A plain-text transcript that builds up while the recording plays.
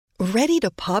Ready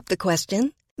to pop the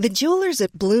question? The jewelers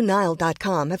at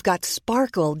BlueNile.com have got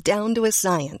sparkle down to a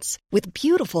science with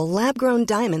beautiful lab-grown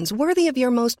diamonds worthy of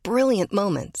your most brilliant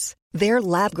moments. Their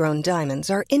lab-grown diamonds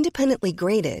are independently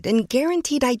graded and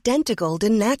guaranteed identical to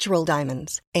natural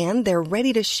diamonds, and they're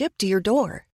ready to ship to your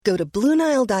door. Go to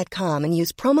BlueNile.com and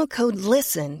use promo code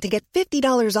LISTEN to get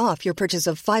 $50 off your purchase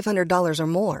of $500 or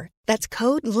more. That's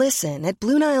code LISTEN at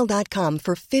BlueNile.com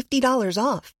for $50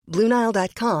 off.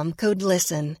 BlueNile.com, code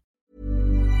LISTEN.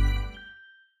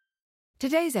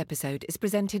 Today's episode is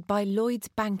presented by Lloyds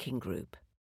Banking Group.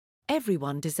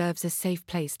 Everyone deserves a safe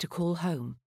place to call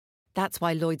home. That's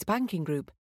why Lloyds Banking Group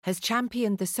has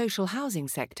championed the social housing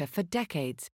sector for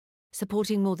decades,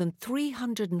 supporting more than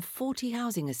 340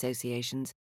 housing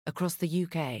associations across the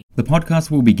UK. The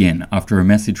podcast will begin after a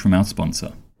message from our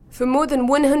sponsor. For more than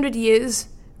 100 years,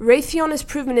 Raytheon has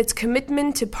proven its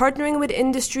commitment to partnering with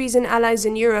industries and allies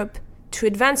in Europe to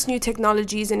advance new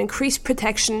technologies and increase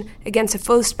protection against a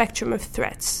full spectrum of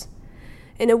threats.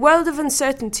 In a world of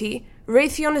uncertainty,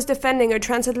 Raytheon is defending our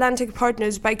transatlantic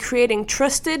partners by creating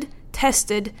trusted,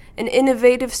 tested, and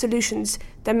innovative solutions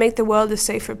that make the world a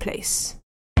safer place.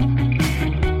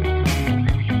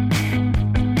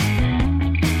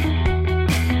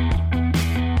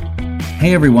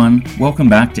 Hey everyone, welcome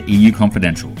back to EU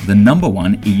Confidential, the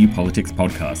 #1 EU politics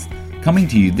podcast, coming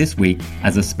to you this week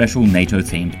as a special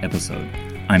NATO-themed episode.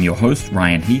 I'm your host,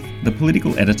 Ryan Heath, the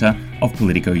political editor of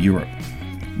Politico Europe.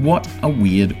 What a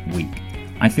weird week.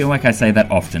 I feel like I say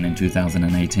that often in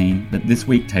 2018, but this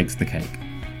week takes the cake.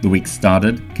 The week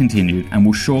started, continued, and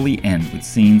will surely end with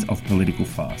scenes of political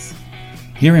farce.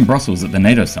 Here in Brussels at the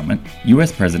NATO summit,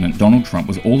 US President Donald Trump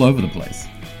was all over the place.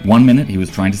 One minute he was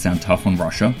trying to sound tough on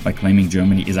Russia by claiming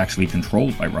Germany is actually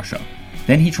controlled by Russia.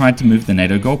 Then he tried to move the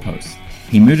NATO goalposts.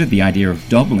 He mooted the idea of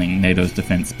doubling NATO's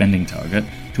defense spending target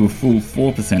to a full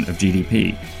 4% of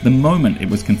GDP the moment it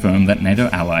was confirmed that NATO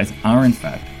allies are in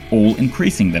fact all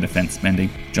increasing their defense spending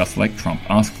just like Trump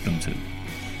asked them to.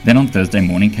 Then on Thursday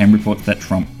morning came reports that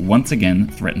Trump once again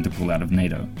threatened to pull out of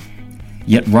NATO.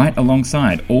 Yet right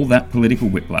alongside all that political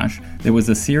whiplash, there was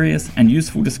a serious and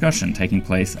useful discussion taking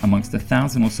place amongst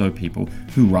 1,000 or so people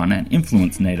who run and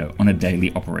influence NATO on a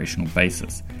daily operational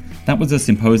basis. That was a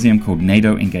symposium called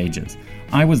NATO Engages.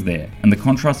 I was there, and the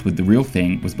contrast with the real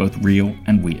thing was both real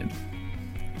and weird.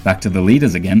 Back to the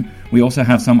leaders again, we also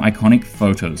have some iconic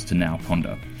photos to now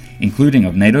ponder, including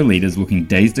of NATO leaders looking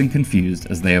dazed and confused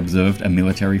as they observed a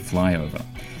military flyover.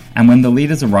 And when the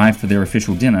leaders arrived for their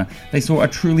official dinner, they saw a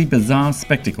truly bizarre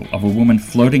spectacle of a woman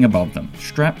floating above them,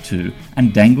 strapped to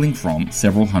and dangling from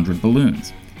several hundred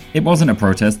balloons. It wasn't a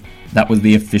protest, that was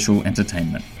the official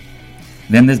entertainment.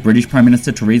 Then there's British Prime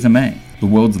Minister Theresa May, the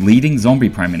world's leading zombie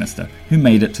Prime Minister, who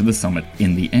made it to the summit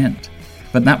in the end.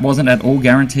 But that wasn't at all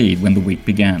guaranteed when the week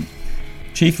began.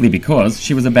 Chiefly because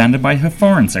she was abandoned by her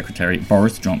Foreign Secretary,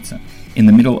 Boris Johnson, in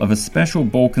the middle of a special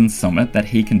Balkans summit that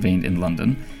he convened in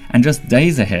London, and just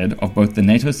days ahead of both the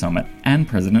NATO summit and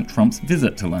President Trump's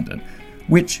visit to London,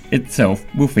 which itself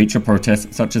will feature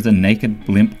protests such as a naked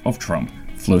blimp of Trump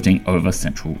floating over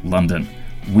central London.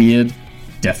 Weird,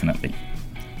 definitely.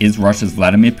 Is Russia's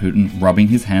Vladimir Putin rubbing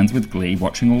his hands with glee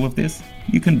watching all of this?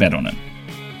 You can bet on it.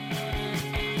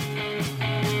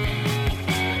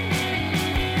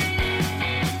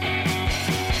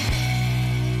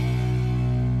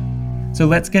 So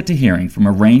let's get to hearing from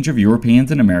a range of Europeans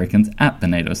and Americans at the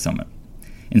NATO summit.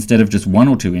 Instead of just one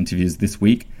or two interviews this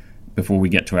week, before we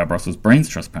get to our Brussels Brains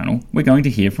Trust panel, we're going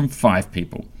to hear from 5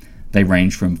 people. They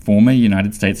range from former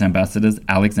United States ambassadors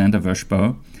Alexander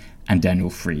Vershbow and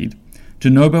Daniel Fried, to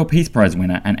Nobel Peace Prize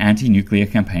winner and anti-nuclear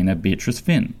campaigner Beatrice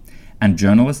Finn, and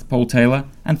journalist Paul Taylor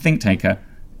and think tanker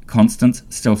Constance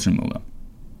Stelzenmüller.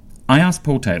 I asked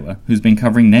Paul Taylor, who's been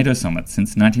covering NATO summits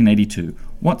since 1982,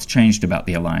 what's changed about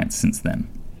the alliance since then.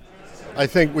 I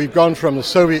think we've gone from the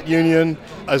Soviet Union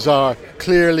as our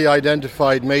clearly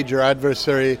identified major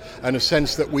adversary and a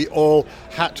sense that we all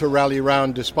had to rally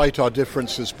around despite our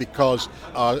differences because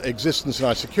our existence and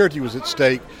our security was at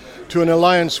stake, to an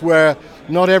alliance where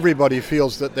not everybody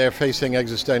feels that they're facing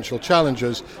existential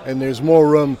challenges and there's more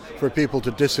room for people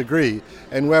to disagree,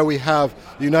 and where we have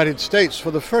the United States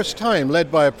for the first time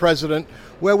led by a president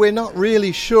where we're not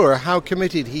really sure how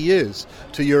committed he is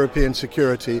to European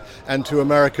security and to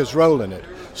America's role in it.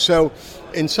 So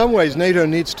in some ways NATO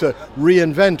needs to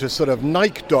reinvent a sort of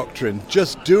Nike doctrine,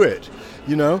 just do it.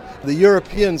 You know, the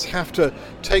Europeans have to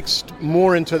take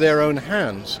more into their own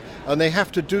hands, and they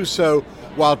have to do so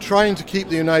while trying to keep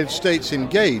the United States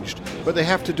engaged, but they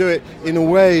have to do it in a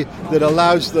way that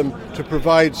allows them to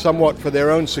provide somewhat for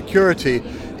their own security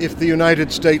if the United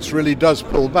States really does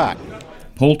pull back.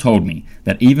 Paul told me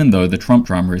that even though the Trump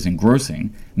drama is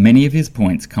engrossing, many of his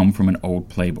points come from an old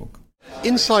playbook.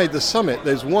 Inside the summit,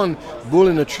 there's one bull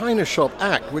in a china shop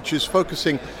act which is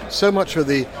focusing so much of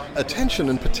the attention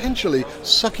and potentially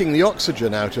sucking the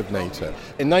oxygen out of NATO.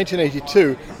 In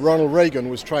 1982, Ronald Reagan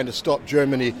was trying to stop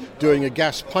Germany doing a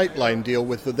gas pipeline deal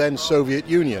with the then Soviet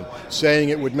Union, saying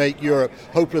it would make Europe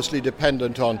hopelessly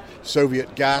dependent on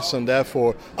Soviet gas and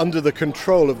therefore under the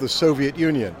control of the Soviet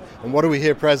Union. And what do we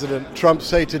hear President Trump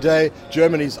say today?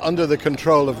 Germany's under the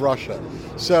control of Russia.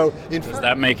 So, does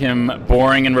that make him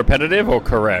boring and repetitive or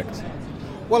correct?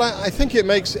 Well, I think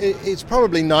it's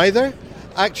probably neither.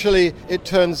 Actually, it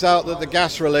turns out that the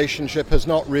gas relationship has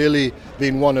not really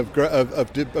been one of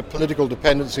political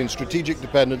dependency and strategic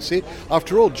dependency.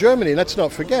 After all, Germany, let's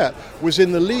not forget, was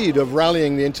in the lead of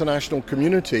rallying the international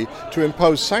community to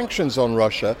impose sanctions on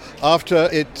Russia after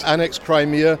it annexed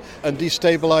Crimea and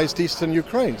destabilized eastern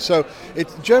Ukraine. So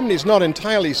Germany is not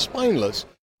entirely spineless.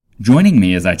 Joining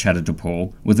me as I chatted to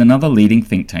Paul was another leading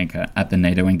think tanker at the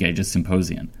NATO Engages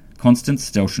Symposium, Constance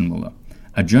Stelschenmuller,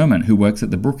 a German who works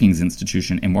at the Brookings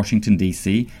Institution in Washington,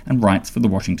 D.C. and writes for the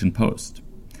Washington Post.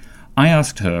 I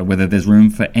asked her whether there's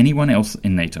room for anyone else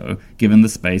in NATO given the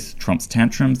space Trump's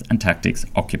tantrums and tactics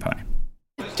occupy.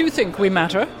 I do think we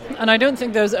matter, and I don't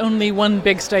think there's only one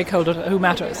big stakeholder who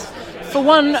matters. For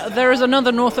one, there is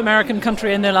another North American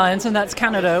country in the alliance, and that's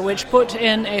Canada, which put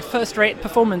in a first-rate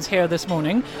performance here this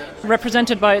morning,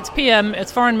 represented by its PM, its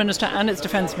foreign minister, and its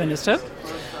defense minister.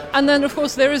 And then, of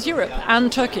course, there is Europe and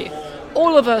Turkey.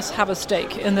 All of us have a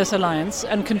stake in this alliance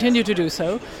and continue to do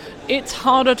so. It's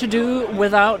harder to do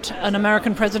without an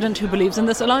American president who believes in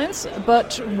this alliance,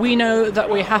 but we know that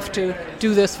we have to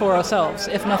do this for ourselves,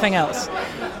 if nothing else.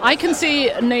 I can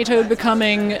see NATO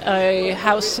becoming a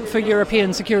house for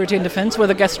European security and defense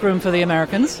with a guest room for the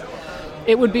Americans.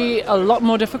 It would be a lot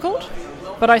more difficult,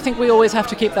 but I think we always have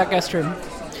to keep that guest room.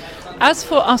 As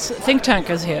for us think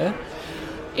tankers here,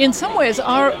 in some ways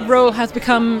our role has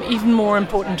become even more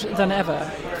important than ever.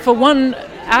 For one,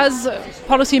 as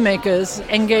policymakers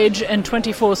engage in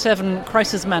 24/7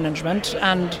 crisis management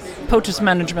and POTUS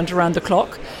management around the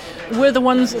clock, we're the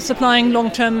ones supplying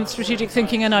long-term strategic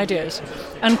thinking and ideas.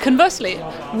 And conversely,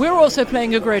 we're also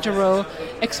playing a greater role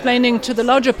explaining to the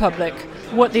larger public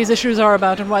what these issues are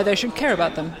about and why they should care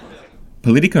about them.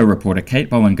 Politico reporter Kate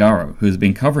Bolengaro, who has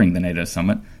been covering the NATO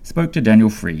summit, spoke to Daniel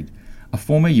Fried, a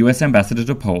former US ambassador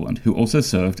to Poland who also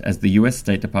served as the US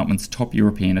State Department's top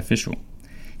European official.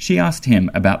 She asked him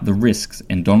about the risks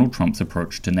in Donald Trump's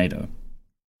approach to NATO.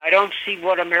 I don't see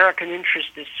what American interest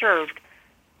is served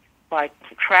by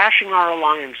trashing our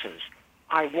alliances.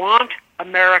 I want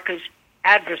America's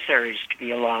adversaries to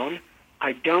be alone.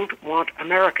 I don't want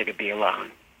America to be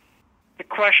alone. The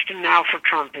question now for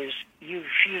Trump is, you've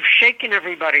shaken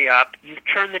everybody up, you've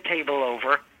turned the table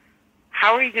over.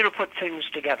 How are you going to put things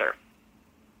together?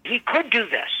 He could do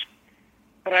this,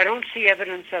 but I don't see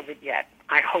evidence of it yet.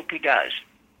 I hope he does.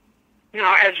 You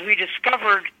know, as we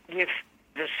discovered with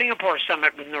the Singapore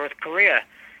summit with North Korea,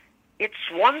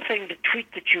 it's one thing to tweet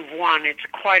that you've won, it's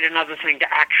quite another thing to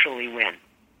actually win.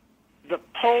 The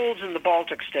Poles and the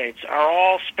Baltic states are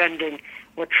all spending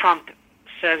what Trump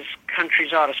says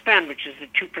countries ought to spend, which is the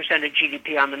 2% of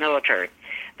GDP on the military.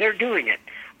 They're doing it.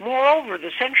 Moreover,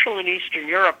 the Central and Eastern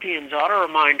Europeans ought to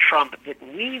remind Trump that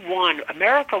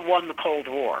America won the Cold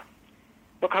War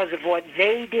because of what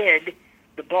they did,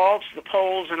 the Balts, the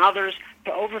Poles, and others,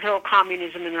 to overthrow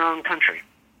communism in their own country.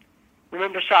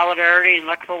 Remember Solidarity and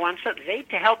Lech Wałęsa? They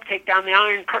to help take down the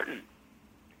Iron Curtain.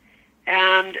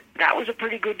 And that was a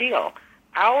pretty good deal.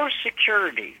 Our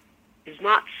security is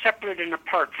not separate and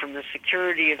apart from the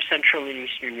security of Central and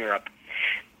Eastern Europe.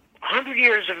 100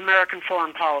 years of American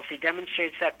foreign policy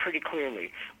demonstrates that pretty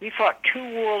clearly. We fought 2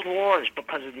 world wars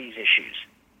because of these issues.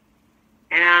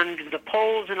 And the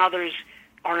Poles and others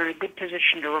are in a good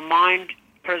position to remind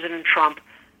President Trump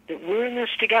that we're in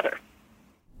this together.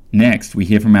 Next, we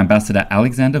hear from Ambassador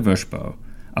Alexander Vershbow,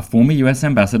 a former US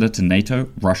ambassador to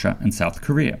NATO, Russia, and South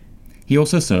Korea. He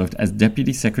also served as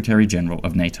Deputy Secretary General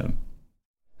of NATO.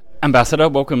 Ambassador,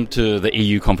 welcome to the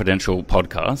EU Confidential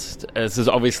podcast. This is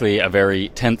obviously a very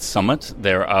tense summit.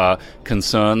 There are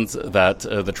concerns that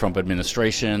the Trump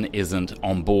administration isn't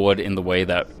on board in the way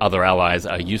that other allies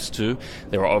are used to.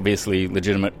 There are obviously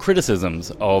legitimate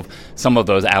criticisms of some of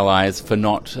those allies for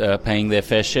not paying their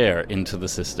fair share into the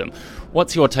system.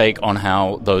 What's your take on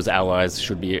how those allies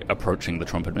should be approaching the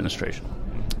Trump administration?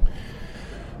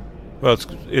 Well,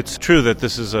 it's true that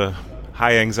this is a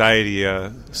high-anxiety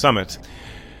summit.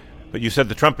 But you said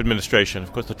the Trump administration.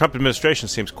 Of course, the Trump administration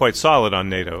seems quite solid on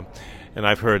NATO. And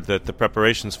I've heard that the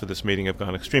preparations for this meeting have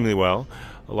gone extremely well.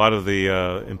 A lot of the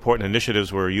important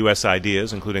initiatives were U.S.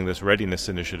 ideas, including this readiness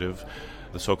initiative,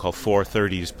 the so-called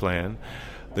 430s plan.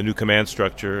 The new command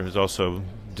structure is also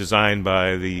designed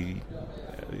by the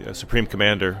Supreme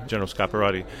Commander, General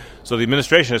Scaparrotti. So the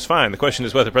administration is fine. The question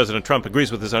is whether President Trump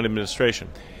agrees with his own administration.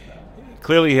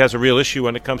 Clearly, he has a real issue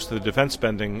when it comes to the defense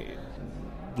spending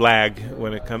lag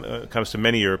when it comes to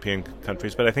many European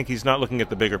countries, but I think he's not looking at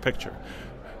the bigger picture.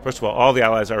 First of all the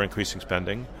allies are increasing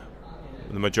spending.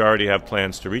 The majority have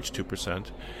plans to reach 2%.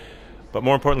 But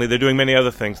more importantly, they're doing many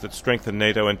other things that strengthen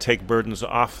NATO and take burdens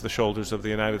off the shoulders of the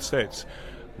United States.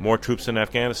 More troops in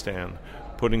Afghanistan,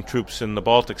 putting troops in the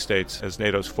Baltic states as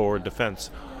NATO's forward defense.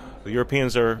 The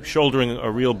Europeans are shouldering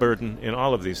a real burden in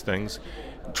all of these things.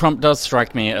 Trump does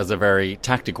strike me as a very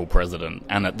tactical president,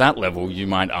 and at that level you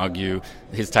might argue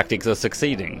his tactics are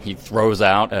succeeding. He throws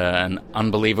out an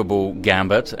unbelievable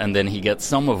gambit, and then he gets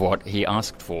some of what he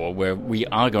asked for, where we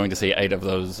are going to see 8 of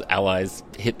those allies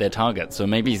hit their target. So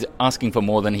maybe he's asking for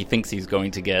more than he thinks he's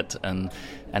going to get, and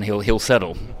he'll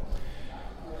settle.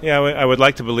 Yeah, I would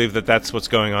like to believe that that's what's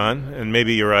going on, and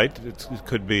maybe you're right. It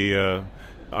could be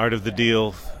art of the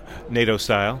deal, NATO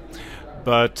style,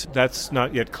 but that's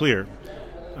not yet clear.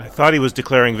 I thought he was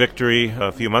declaring victory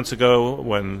a few months ago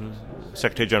when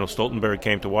Secretary General Stoltenberg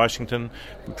came to Washington.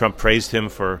 Trump praised him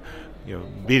for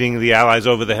beating the allies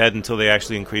over the head until they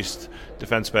actually increased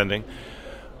defense spending.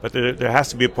 But there has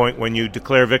to be a point when you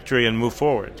declare victory and move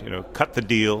forward, cut the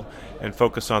deal and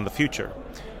focus on the future.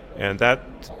 And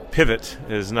that pivot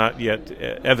is not yet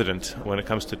evident when it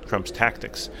comes to Trump's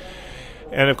tactics.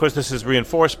 And, of course, this is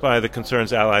reinforced by the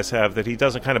concerns allies have that he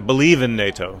doesn't kind of believe in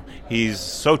NATO. He's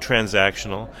so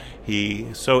transactional,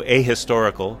 he's so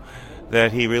ahistorical,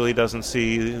 that he really doesn't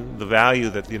see the value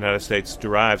that the United States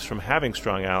derives from having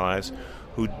strong allies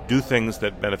who do things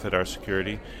that benefit our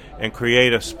security and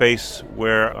create a space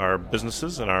where our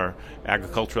businesses and our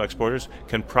agricultural exporters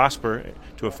can prosper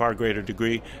to a far greater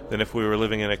degree than if we were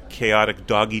living in a chaotic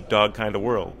dog-eat-dog kind of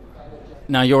world.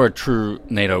 Now, you're a true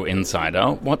NATO insider.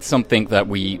 What's something that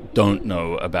we don't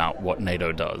know about what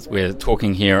NATO does? We're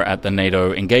talking here at the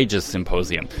NATO Engages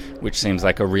Symposium, which seems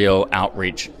like a real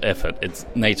outreach effort. It's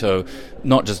NATO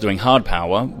not just doing hard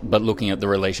power, but looking at the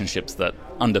relationships that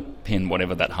underpin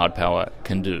whatever that hard power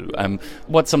can do.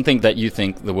 What's something that you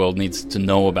think the world needs to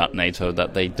know about NATO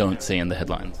that they don't see in the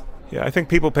headlines? Yeah, I think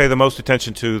people pay the most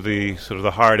attention to the sort of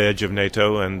the hard edge of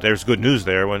NATO, and there's good news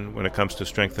there when it comes to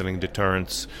strengthening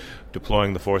deterrence,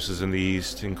 deploying the forces in the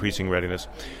East, increasing readiness.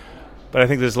 But I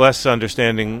think there's less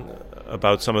understanding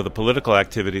about some of the political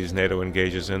activities NATO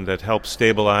engages in that help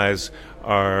stabilize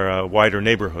our wider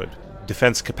neighborhood.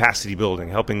 Defense capacity building,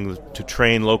 helping to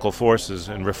train local forces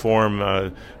and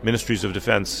reform ministries of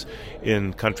defense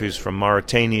in countries from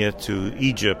Mauritania to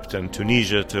Egypt and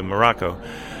Tunisia to Morocco.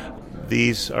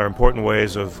 These are important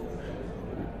ways of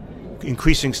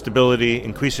increasing stability,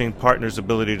 increasing partners'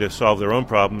 ability to solve their own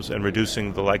problems, and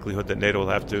reducing the likelihood that NATO will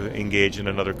have to engage in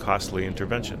another costly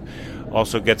intervention.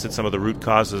 Also gets at some of the root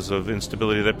causes of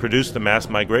instability that produce the mass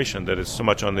migration that is so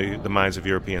much on the minds of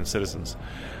European citizens.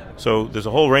 So there's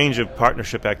a whole range of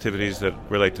partnership activities that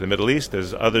relate to the Middle East.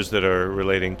 There's others that are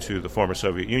relating to the former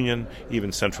Soviet Union,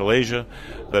 even Central Asia,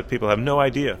 that people have no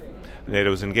idea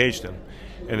NATO is engaged in.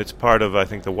 And it's part of, I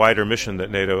think, the wider mission that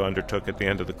NATO undertook at the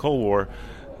end of the Cold War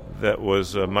that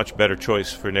was a much better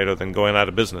choice for NATO than going out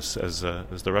of business, as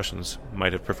the Russians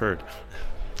might have preferred.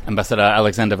 Ambassador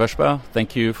Alexander Vöschbauer,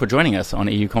 thank you for joining us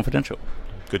on EU Confidential.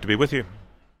 Good to be with you.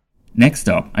 Next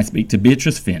up, I speak to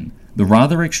Beatrice Finn, the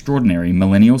rather extraordinary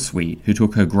millennial Swede who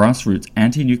took her grassroots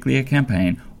anti-nuclear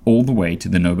campaign all the way to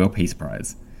the Nobel Peace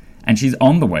Prize. And she's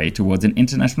on the way towards an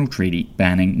international treaty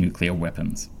banning nuclear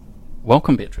weapons.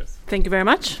 Welcome, Beatrice. Thank you very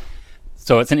much.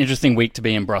 So it's an interesting week to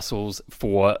be in Brussels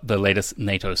for the latest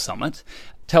NATO summit.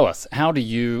 Tell us, how do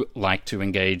you like to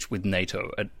engage with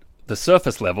NATO? At the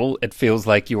surface level, it feels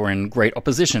like you're in great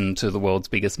opposition to the world's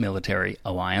biggest military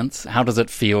alliance. How does it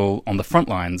feel on the front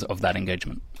lines of that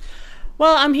engagement?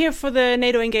 Well, I'm here for the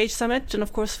NATO Engage Summit and,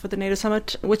 of course, for the NATO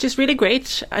Summit, which is really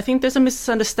great. I think there's a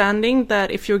misunderstanding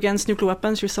that if you're against nuclear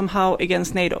weapons, you're somehow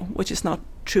against NATO, which is not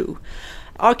true.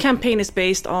 Our campaign is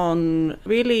based on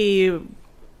really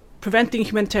preventing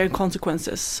humanitarian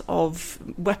consequences of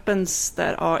weapons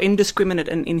that are indiscriminate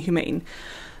and inhumane.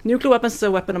 Nuclear weapons is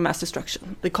a weapon of mass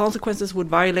destruction. The consequences would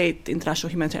violate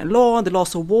international humanitarian law and the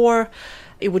laws of war.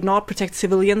 It would not protect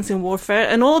civilians in warfare.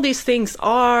 And all these things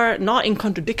are not in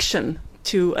contradiction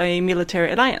to a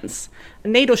military alliance.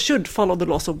 NATO should follow the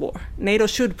laws of war. NATO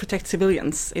should protect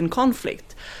civilians in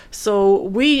conflict. So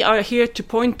we are here to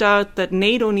point out that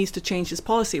NATO needs to change its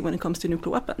policy when it comes to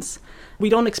nuclear weapons. We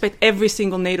don't expect every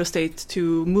single NATO state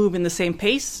to move in the same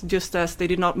pace, just as they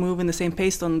did not move in the same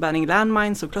pace on banning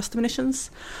landmines or cluster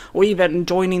munitions, or even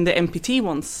joining the NPT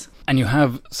once. And you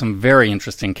have some very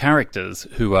interesting characters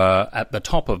who are at the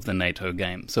top of the NATO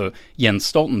game. So Jens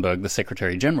Stoltenberg, the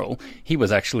Secretary General, he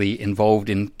was actually involved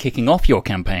in kicking off your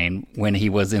campaign when he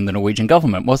was in the Norwegian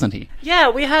government, wasn't he? Yeah,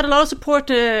 we had a lot of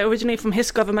support originally from his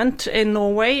government in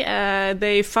Norway.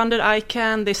 They funded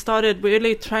ICAN. They started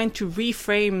really trying to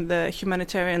reframe the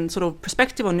humanitarian sort of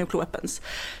perspective on nuclear weapons.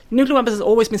 Nuclear weapons has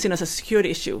always been seen as a security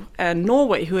issue. And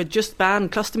Norway, who had just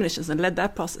banned cluster munitions and led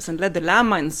that process and led the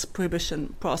landmines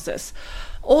prohibition process,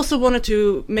 also wanted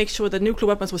to make sure that nuclear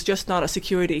weapons was just not a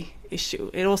security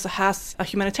issue. It also has a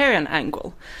humanitarian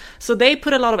angle. So they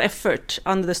put a lot of effort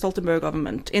under the Stoltenberg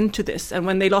government into this. And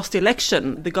when they lost the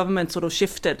election, the government sort of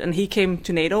shifted and he came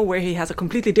to NATO, where he has a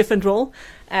completely different role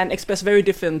and expressed very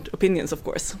different opinions, of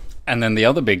course. And then the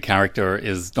other big character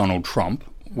is Donald Trump,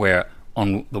 where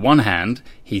on the one hand,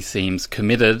 he seems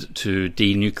committed to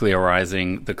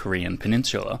denuclearizing the Korean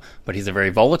peninsula, but he's a very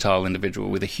volatile individual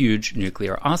with a huge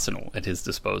nuclear arsenal at his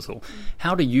disposal.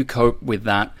 How do you cope with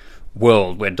that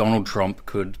world where Donald Trump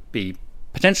could be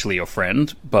potentially your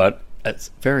friend, but at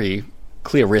very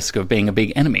clear risk of being a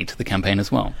big enemy to the campaign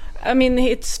as well? I mean,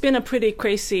 it's been a pretty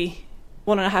crazy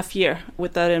 1.5 years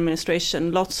with that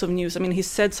administration. Lots of news. I mean, he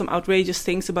said some outrageous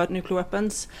things about nuclear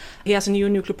weapons. He has a new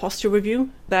nuclear posture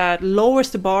review that lowers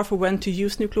the bar for when to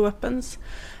use nuclear weapons.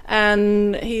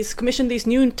 And he's commissioned these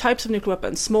new types of nuclear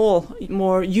weapons, small,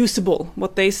 more usable,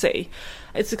 what they say.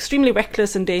 It's extremely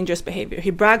reckless and dangerous behavior. He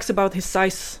brags about his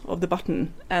size of the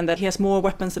button and that he has more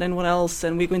weapons than anyone else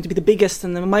and we're going to be the biggest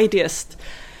and the mightiest.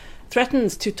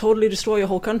 Threatens to totally destroy a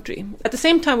whole country. At the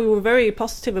same time, we were very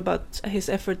positive about his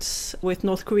efforts with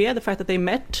North Korea. The fact that they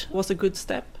met was a good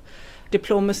step.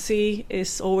 Diplomacy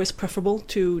is always preferable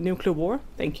to nuclear war.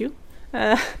 Thank you.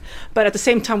 But at the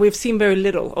same time, we've seen very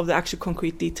little of the actual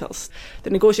concrete details. The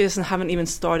negotiations haven't even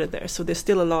started there, so there's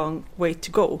still a long way to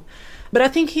go. But I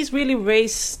think he's really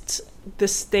raised the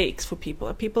stakes for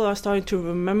people. People are starting to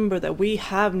remember that we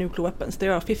have nuclear weapons.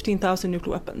 There are 15,000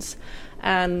 nuclear weapons.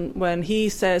 And when he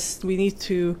says we need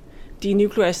to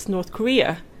denuclearize North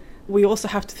Korea, we also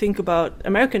have to think about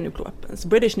American nuclear weapons,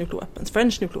 British nuclear weapons,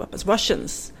 French nuclear weapons,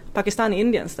 Russians, Pakistani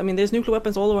Indians. I mean, there's nuclear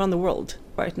weapons all around the world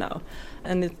right now,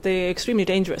 and they're extremely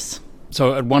dangerous.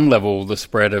 So at one level, the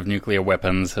spread of nuclear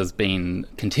weapons has been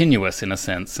continuous in a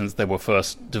sense since they were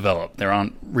first developed. There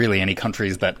aren't really any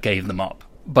countries that gave them up.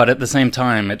 But at the same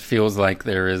time, it feels like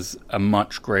there is a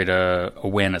much greater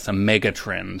awareness, a mega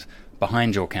trend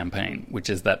behind your campaign, which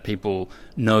is that people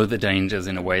know the dangers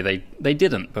in a way they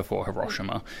didn't before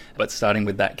Hiroshima. But starting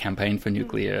with that campaign for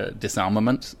nuclear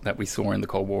disarmament that we saw in the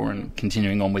Cold War and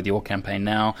continuing on with your campaign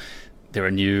now, there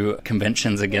are new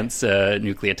conventions against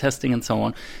nuclear testing and so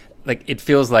on. Like, it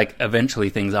feels like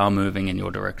eventually things are moving in your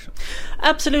direction.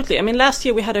 Absolutely. I mean, last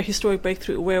year we had a historic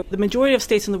breakthrough where the majority of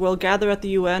states in the world gathered at the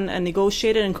UN and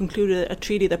negotiated and concluded a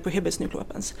treaty that prohibits nuclear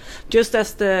weapons. Just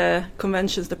as the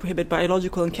conventions that prohibit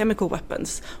biological and chemical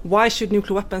weapons, why should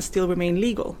nuclear weapons still remain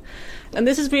legal? And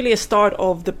this is really a start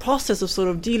of the process of sort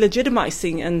of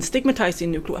delegitimizing and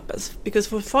stigmatizing nuclear weapons. Because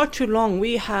for far too long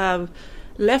we have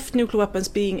left nuclear weapons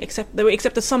being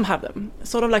accepted, some have them,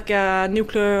 sort of like a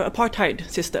nuclear apartheid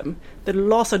system. The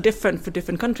laws are different for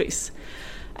different countries.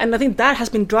 And I think that has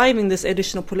been driving this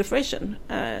additional proliferation.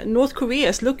 North Korea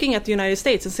is looking at the United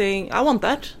States and saying, I want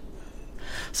that.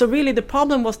 So really the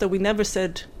problem was that we never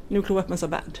said nuclear weapons are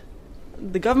bad.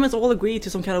 The governments all agreed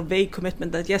to some kind of vague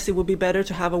commitment that yes, it would be better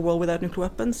to have a world without nuclear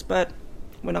weapons, but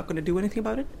we're not going to do anything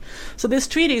about it. So this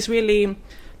treaty is really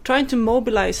trying to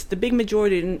mobilize the big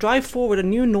majority and drive forward a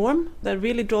new norm that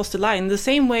really draws the line, the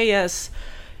same way as,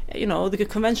 you know, the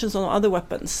conventions on other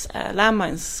weapons,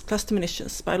 landmines, cluster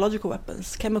munitions, biological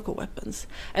weapons, chemical weapons,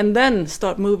 and then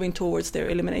start moving towards their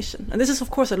elimination. And this is,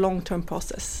 of course, a long-term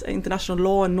process. International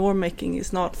law and norm making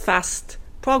is not fast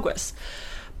progress.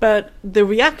 But the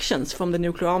reactions from the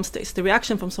nuclear arms states, the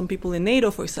reaction from some people in NATO,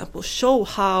 for example, show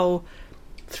how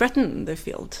threatened they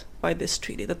feel by this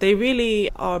treaty, that they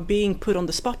really are being put on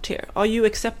the spot here. Are you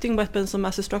accepting weapons of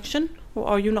mass destruction or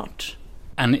are you not?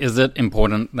 And is it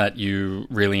important that you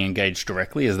really engage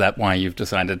directly? Is that why you've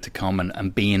decided to come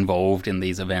and be involved in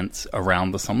these events around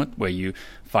the summit, where you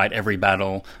fight every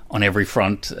battle on every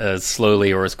front as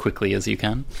slowly or as quickly as you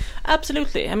can?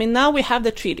 Absolutely. I mean, now we have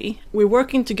the treaty. We're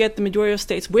working to get the majority of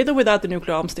states, with or without the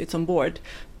nuclear armed states on board,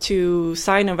 to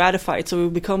sign and ratify it so it will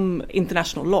become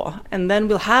international law. And then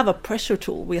we'll have a pressure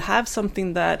tool. We'll have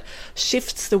something that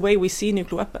shifts the way we see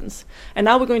nuclear weapons. And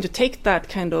now we're going to take that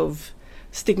kind of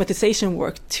stigmatization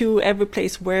work to every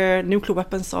place where nuclear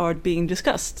weapons are being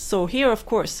discussed. So here, of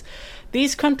course,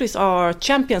 these countries are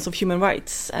champions of human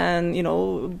rights and,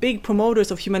 big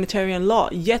promoters of humanitarian law,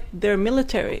 yet their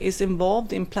military is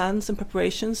involved in plans and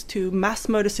preparations to mass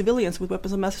murder civilians with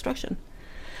weapons of mass destruction.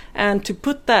 And to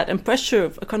put that and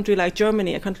pressure a country like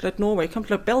Germany, a country like Norway, a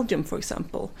country like Belgium, for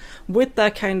example, with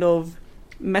that kind of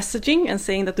messaging and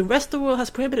saying that the rest of the world has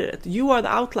prohibited it. You are the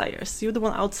outliers. You're the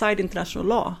one outside international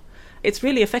law. It's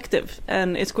really effective,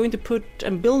 and it's going to put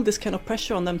and build this kind of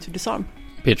pressure on them to disarm.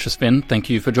 Beatrice Finn, thank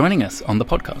you for joining us on the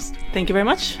podcast. Thank you very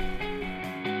much.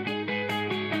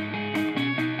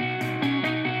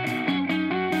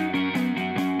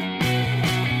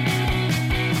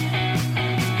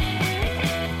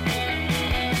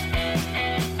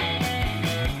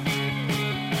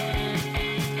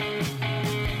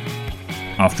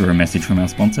 After a message from our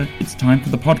sponsor, it's time for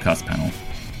the podcast panel.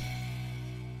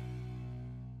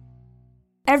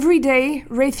 Every day,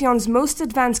 Raytheon's most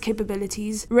advanced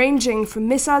capabilities, ranging from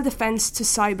missile defense to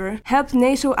cyber, help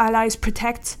NATO allies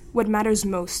protect what matters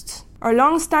most. Our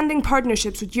long-standing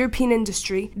partnerships with European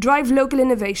industry drive local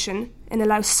innovation and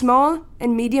allow small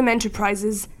and medium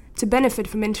enterprises to benefit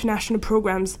from international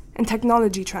programs and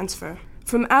technology transfer.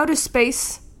 From outer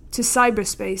space to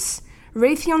cyberspace,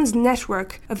 Raytheon's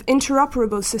network of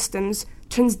interoperable systems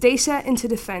turns data into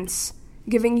defense,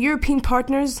 giving European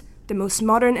partners the most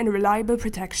modern and reliable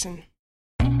protection.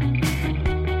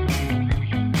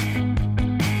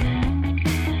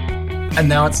 And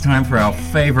now it's time for our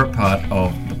favourite part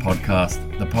of the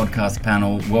podcast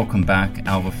panel. Welcome back,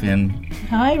 Alva Finn.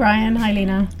 Hi, Ryan. Hi,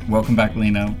 Lena. Welcome back,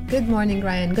 Lena. Good morning,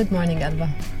 Ryan. Good morning, Alva.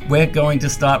 We're going to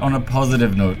start on a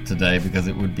positive note today because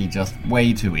it would be just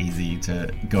way too easy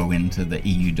to go into the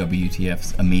EU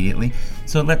WTFs immediately.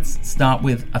 So let's start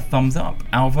with a thumbs up.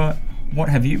 Alva, what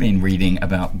have you been reading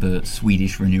about the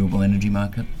Swedish renewable energy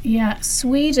market? Yeah,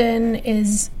 Sweden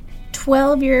is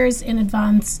 12 years in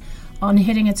advance on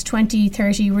hitting its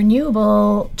 2030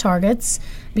 renewable targets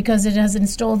because it has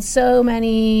installed so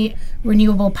many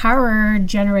renewable power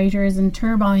generators and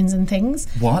turbines and things.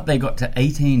 What? They got to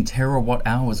 18 terawatt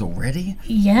hours already?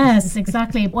 Yes,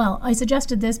 exactly. Well, I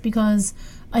suggested this because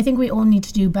I think we all need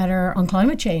to do better on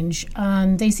climate change,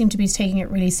 and they seem to be taking it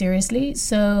really seriously.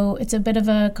 So it's a bit of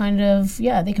a kind of,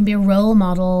 they can be a role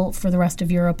model for the rest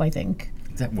of Europe, I think.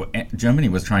 Germany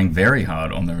was trying very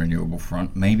hard on the renewable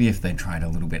front. Maybe if they tried a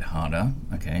little bit harder,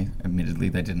 admittedly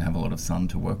they didn't have a lot of sun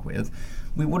to work with,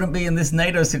 we wouldn't be in this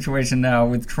NATO situation now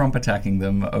with Trump attacking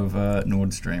them over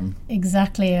Nord Stream.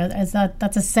 Exactly. That's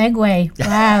a segue.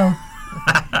 Wow.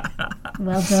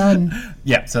 Well done.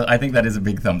 Yeah, so I think that is a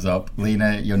big thumbs up.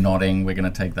 Lena, you're nodding. We're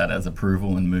going to take that as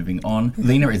approval and moving on.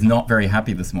 Lena is not very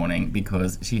happy this morning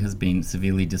because she has been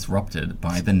severely disrupted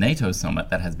by the NATO summit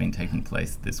that has been taking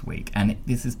place this week. And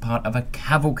this is part of a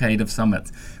cavalcade of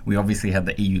summits. We obviously had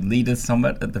the EU Leaders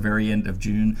Summit at the very end of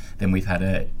June. Then we've had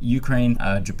a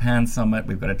Ukraine-Japan summit.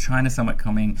 We've got a China summit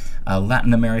coming, a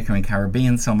Latin America and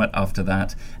Caribbean summit after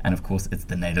that. And of course, it's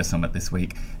the NATO summit this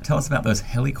week. Tell us about those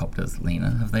helicopters,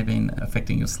 Lena. Have they been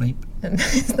affecting your sleep?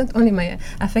 It's not only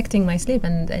affecting my sleep,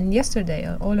 and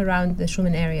yesterday all around the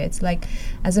Schuman area, it's like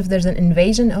as if there's an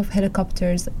invasion of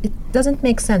helicopters. It doesn't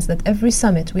make sense that every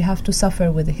summit we have to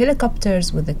suffer with the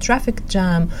helicopters, with the traffic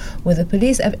jam, with the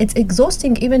police. It's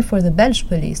exhausting even for the Belgian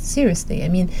police, seriously. I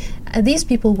mean, these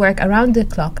people work around the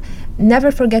clock, never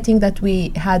forgetting that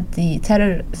we had the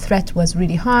terror threat was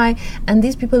really high, and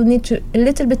these people need to a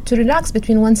little bit to relax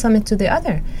between one summit to the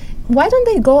other. Why don't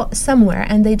they go somewhere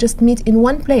and they just meet in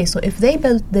one place? So if they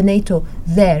build the NATO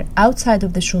there, outside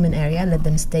of the Schuman area, let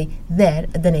them stay there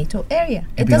at the NATO area.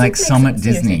 It'd be like Summit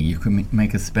Disney. You could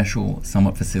make a special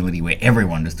summit facility where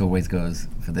everyone just always goes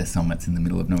for their summits in the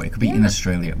middle of nowhere. It could be in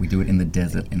Australia. We do it in the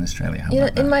desert in Australia. How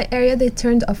about that? In my area, they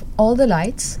turned off all the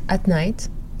lights at night.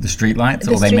 The street lights?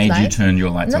 Or they made you turn your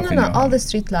lights off? No, all the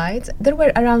street lights. There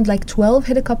were around 12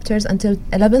 helicopters until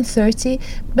 11:30.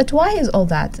 But why is all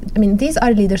that? I mean, these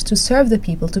are leaders to serve the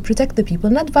people, to protect the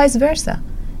people, not vice versa.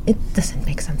 It doesn't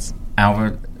make sense.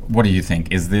 Alva, what do you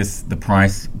think? Is this the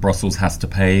price Brussels has to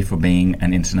pay for being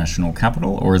an international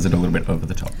capital, or is it a little bit over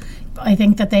the top? I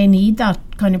think that they need that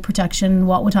kind of protection.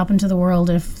 What would happen to the world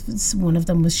if one of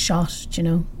them was shot,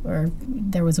 or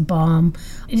there was a bomb?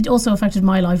 It also affected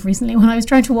my life recently when I was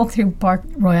trying to walk through Park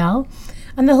Royale.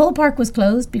 And the whole park was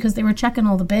closed because they were checking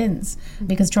all the bins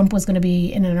because Trump was going to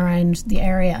be in and around the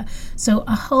area. So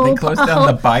they closed down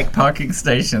the bike parking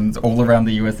stations all around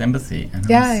the US Embassy.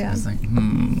 And I was like,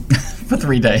 for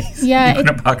 3 days. Yeah, you're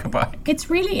going to park a bike. It's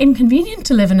really inconvenient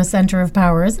to live in a centre of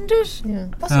power, isn't it? Yeah.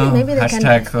 Possibly maybe they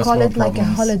can call it like a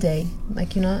holiday,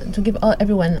 to give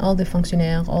everyone, all the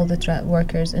fonctionnaires, all the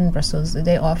workers in Brussels a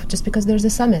day off just because there's a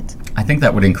summit. I think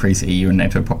that would increase EU and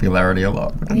NATO popularity a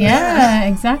lot. Yeah,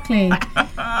 exactly.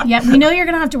 Yeah, we know you're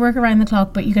going to have to work around the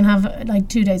clock, but you can have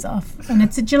 2 days off. And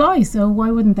it's July, so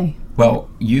why wouldn't they? Well,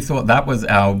 you thought that was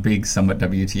our big summit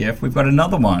WTF. We've got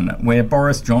another one where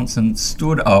Boris Johnson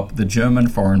stood up the German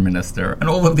foreign minister and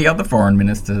all of the other foreign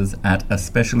ministers at a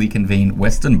specially convened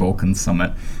Western Balkans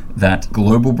summit that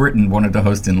Global Britain wanted to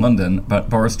host in London, but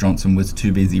Boris Johnson was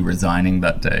too busy resigning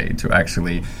that day to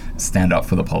actually stand up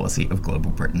for the policy of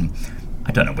Global Britain.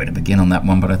 I don't know where to begin on that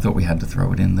one, but I thought we had to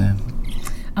throw it in there.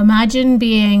 Imagine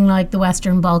being like the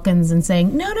Western Balkans and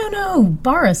saying, no,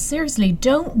 Boris, seriously,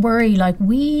 don't worry.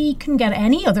 We can get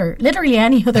literally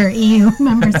any other EU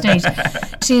member state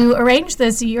to arrange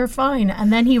this. You're fine.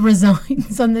 And then he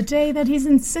resigns on the day that he's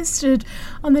insisted,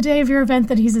 on the day of your event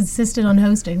that he's insisted on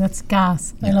hosting. That's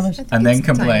gas. Yes. I love it. And then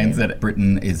complains that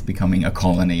Britain is becoming a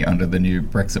colony under the new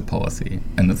Brexit policy.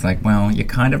 And it's like, well, you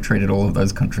kind of treated all of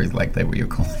those countries like they were your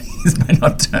colonies by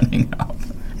not turning up.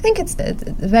 I think it's a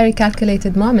very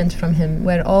calculated moment from him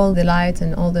where all the light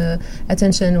and all the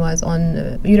attention was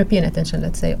on European attention,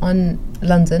 let's say, on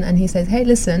London. And he says, hey,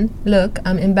 listen, look,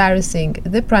 I'm embarrassing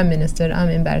the Prime Minister, I'm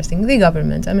embarrassing the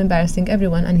government, I'm embarrassing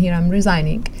everyone, and here I'm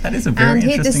resigning. That is a very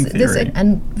interesting theory.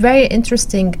 And very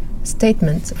interesting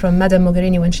statement from Madame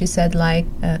Mogherini when she said,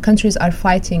 countries are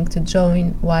fighting to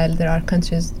join while there are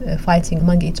countries fighting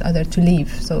among each other to leave.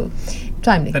 So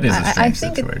timely. That is a strange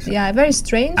situation. Very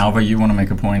strange. Alva, you want to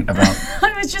make a point about...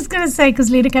 I was just going to say,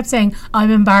 because Lena kept saying, I'm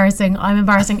embarrassing.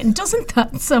 And doesn't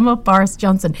that sum up Boris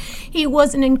Johnson? He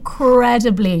was an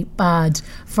incredibly bad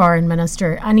foreign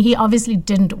minister, and he obviously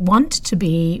didn't want to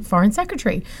be foreign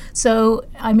secretary. So,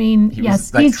 I mean, he's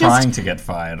trying to get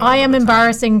fired. I am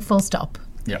embarrassing, full stop.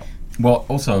 Yeah. Well,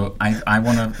 also, I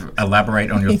want to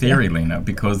elaborate on your theory, Lena,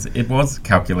 because it was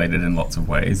calculated in lots of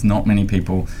ways. Not many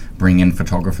people bring in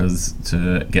photographers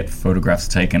to get photographs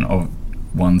taken of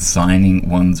one signing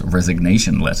one's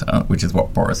resignation letter, which is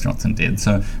what Boris Johnson did.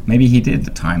 So maybe he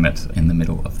did time it in the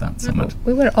middle of that summit.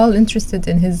 We were all interested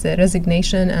in his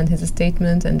resignation and his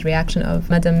statement and reaction of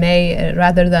Madame May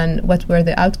rather than what were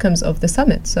the outcomes of the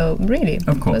summit. So really,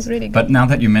 of course. It was really good. But now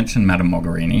that you mentioned Madame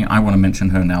Mogherini, I want to mention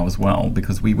her now as well,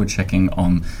 because we were checking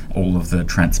on all of the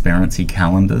transparency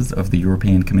calendars of the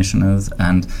European commissioners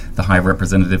and the High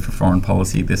Representative for Foreign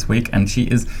Policy this week, and she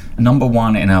is number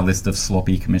one in our list of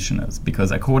sloppy commissioners, because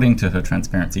according to her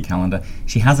transparency calendar,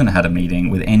 she hasn't had a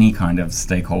meeting with any kind of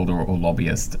stakeholder or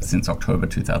lobbyist since October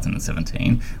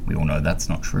 2017. We all know that's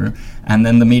not true. And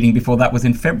then the meeting before that was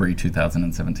in February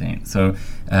 2017. So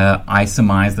I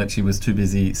surmise that she was too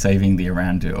busy saving the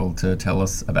Iran deal to tell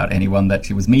us about anyone that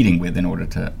she was meeting with in order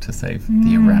to save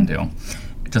the Iran deal.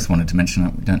 Just wanted to mention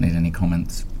that we don't need any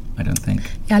comments, I don't think.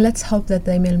 Yeah, let's hope that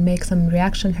they will make some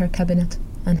reaction, her cabinet,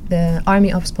 and the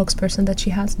army of spokesperson that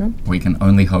she has, no? We can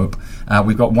only hope.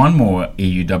 We've got one more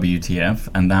EU WTF,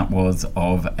 and that was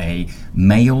of a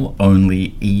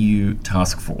male-only EU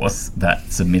task force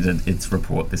that submitted its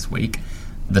report this week.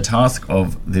 The task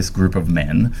of this group of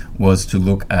men was to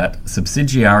look at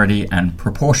subsidiarity and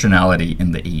proportionality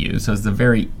in the EU. So it's a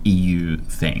very EU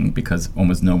thing, because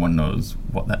almost no one knows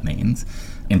what that means.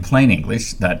 In plain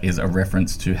English, that is a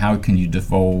reference to how can you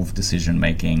devolve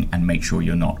decision-making and make sure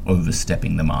you're not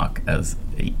overstepping the mark as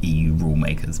EU rule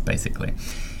makers, basically.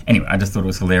 Anyway, I just thought it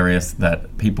was hilarious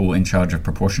that people in charge of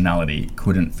proportionality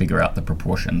couldn't figure out the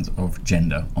proportions of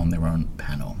gender on their own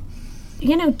panel.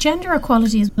 You know, gender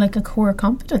equality is like a core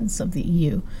competence of the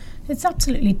EU. It's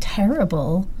absolutely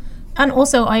terrible. And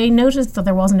also, I noticed that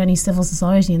there wasn't any civil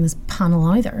society in this panel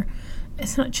either.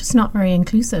 It's just not very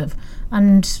inclusive.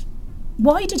 And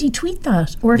why did he tweet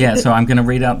that? So I'm going to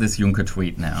read out this Juncker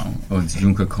tweet now, or this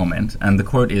Juncker comment, and the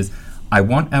quote is, "I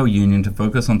want our union to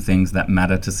focus on things that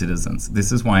matter to citizens.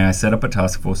 This is why I set up a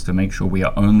task force to make sure we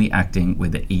are only acting where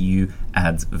the EU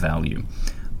adds value."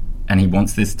 And he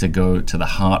wants this to go to the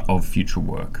heart of future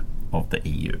work of the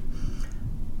EU.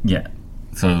 Yeah.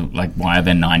 So, like, why are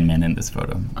there 9 men in this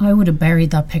photo? I would have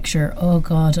buried that picture. Oh,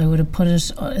 God, I would have put it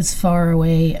as far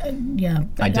away. Yeah.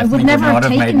 I definitely would not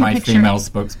have made my female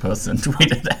spokesperson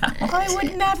tweet it out. I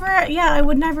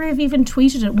would never have even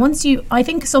tweeted it. I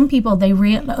think some people, they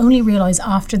only realise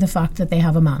after the fact that they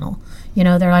have a mantle. You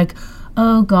know, they're like,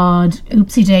 oh God,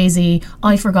 oopsie daisy,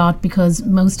 I forgot, because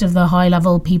most of the high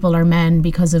level people are men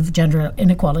because of gender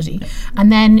inequality.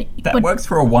 And then that works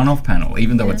for a one-off panel,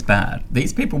 even though it's bad.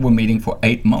 These people were meeting for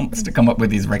 8 months to come up with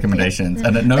these recommendations,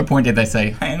 and at no point did they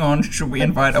say, hang on, should we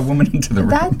invite a woman into the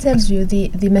room? That tells you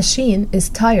the machine is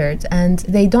tired, and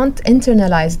they don't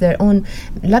internalize their own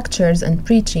lectures and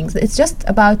preachings. It's just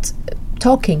about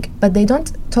talking, but they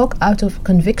don't talk out of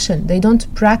conviction. They don't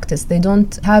practice. They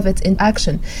don't have it in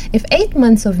action. If 8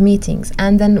 months of meetings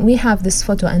and then we have this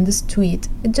photo and this tweet,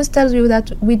 it just tells you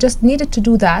that we just needed to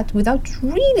do that without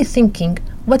really thinking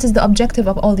what is the objective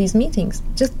of all these meetings.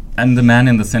 And the man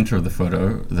in the center of the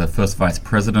photo, the first vice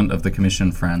president of the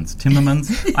Commission, Frans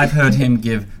Timmermans, I've heard him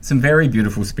give some very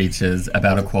beautiful speeches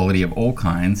about equality of all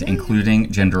kinds,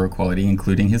 including gender equality,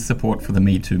 including his support for the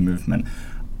Me Too movement.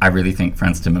 I really think,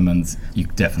 Frans Timmermans, you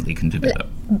definitely can do better.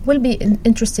 It will be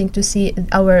interesting to see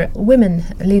our women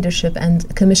leadership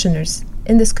and commissioners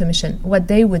in this commission, what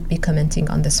they would be commenting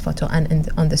on this photo and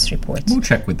on this report. We'll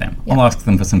check with them. Yeah. I'll ask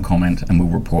them for some comment and we'll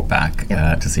report back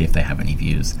to see if they have any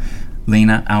views.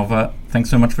 Lena, Alva, thanks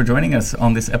so much for joining us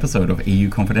on this episode of EU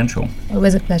Confidential. It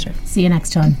was a pleasure. See you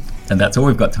next time. And that's all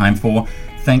we've got time for.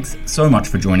 Thanks so much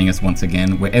for joining us once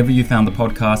again. Wherever you found the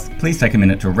podcast, please take a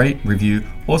minute to rate, review,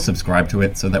 or subscribe to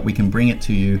it so that we can bring it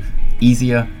to you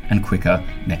easier and quicker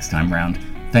next time round.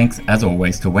 Thanks, as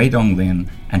always, to Wei Dong Lin,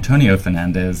 Antonio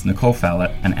Fernandez, Nicole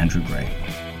Fowlett, and Andrew Gray.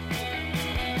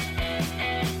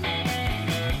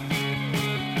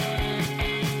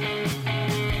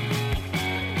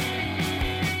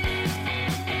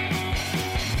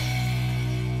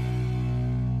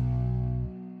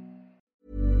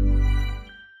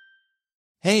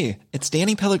 Hey, it's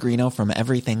Danny Pellegrino from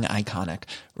Everything Iconic.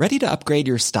 Ready to upgrade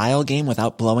your style game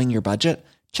without blowing your budget?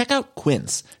 Check out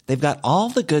Quince. They've got all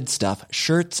the good stuff,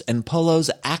 shirts and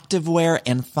polos, activewear,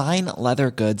 and fine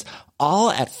leather goods, all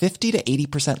at 50 to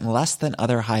 80% less than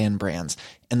other high-end brands.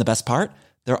 And the best part?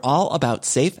 They're all about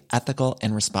safe, ethical,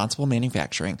 and responsible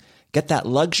manufacturing. Get that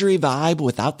luxury vibe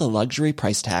without the luxury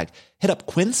price tag. Hit up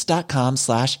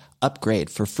quince.com/upgrade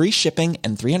for free shipping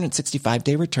and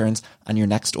 365-day returns on your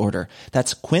next order.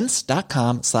 That's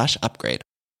quince.com/upgrade.